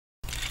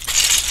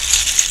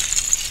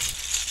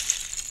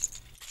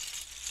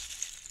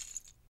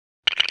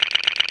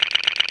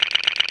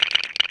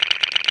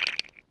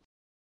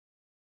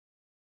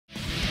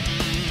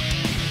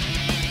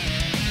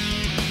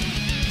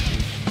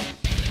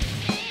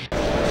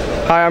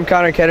Hi, I'm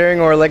Connor Kettering,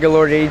 or LEGO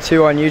Lord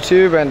 82 on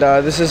YouTube, and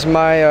this is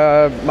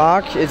my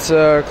mock. It's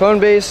a clone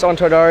based on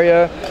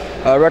Toydaria,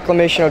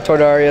 Reclamation of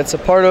Toydaria. It's a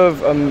part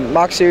of a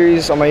mock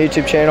series on my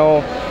YouTube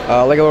channel,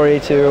 LEGO Lord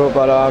 82.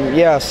 But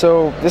yeah,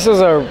 so this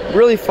is a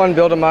really fun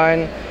build of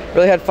mine.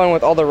 Really had fun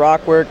with all the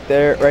rock work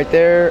there, right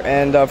there,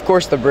 and of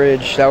course the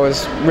bridge. That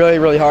was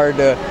really hard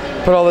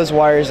to put all those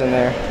wires in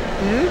there.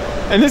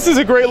 And this is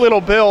a great little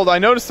build. I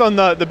noticed on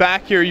the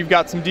back here you've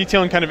got some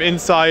detailing kind of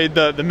inside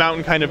the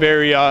mountain kind of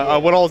area.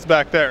 What all is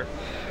back there?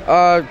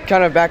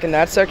 Kind of back in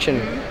that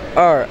section.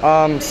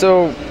 Alright,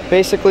 so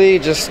basically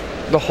just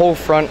the whole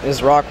front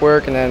is rock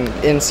work, and then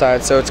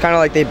inside. So it's kind of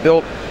like they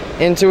built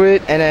into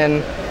it, and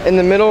then in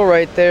the middle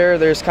right there,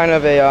 there's kind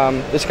of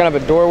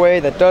a doorway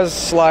that does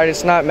slide.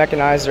 It's not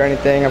mechanized or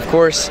anything. Of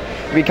course,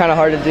 it'd be kind of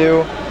hard to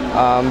do,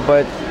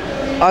 but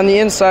on the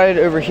inside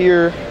over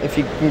here, if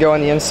you can go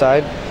on the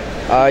inside,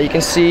 you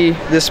can see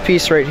this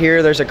piece right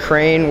here. There's a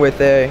crane with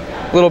a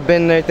little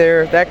bin right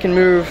there that can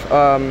move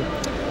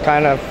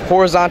kind of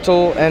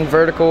horizontal and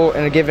vertical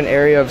in a given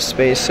area of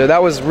space. So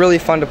that was really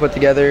fun to put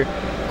together.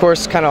 Of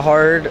course, kind of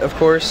hard, of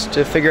course,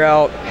 to figure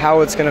out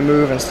how it's going to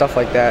move and stuff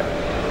like that.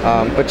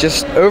 But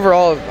just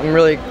overall, I'm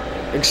really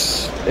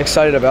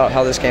excited about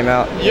how this came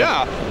out.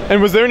 Yeah.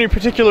 And was there any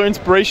particular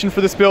inspiration for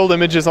this build,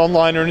 images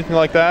online or anything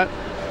like that?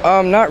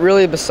 Not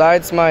really,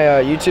 besides my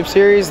YouTube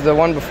series. The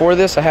one before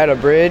this, I had a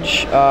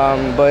bridge,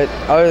 but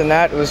other than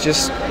that, it was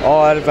just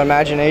all out of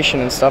imagination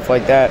and stuff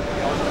like that.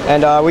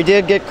 And we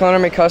did get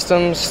Connor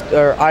Customs,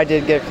 or I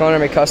did get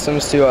Connor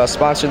Customs to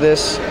sponsor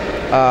this,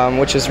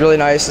 which is really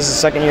nice. This is the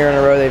second year in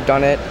a row they've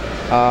done it.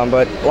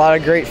 But a lot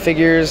of great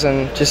figures,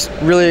 and just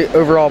really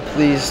overall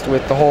pleased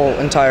with the whole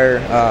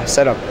entire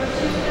setup.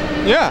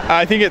 Yeah,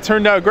 I think it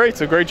turned out great,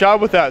 so great job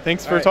with that.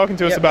 Thanks for talking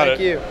to us about it.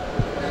 Thank you.